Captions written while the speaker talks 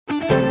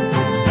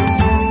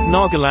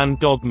Nagaland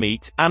dog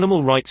meat,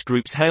 animal rights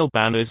groups hail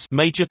ban as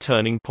major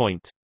turning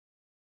point.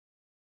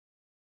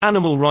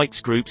 Animal rights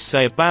groups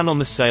say a ban on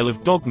the sale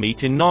of dog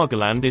meat in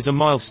Nagaland is a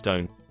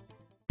milestone.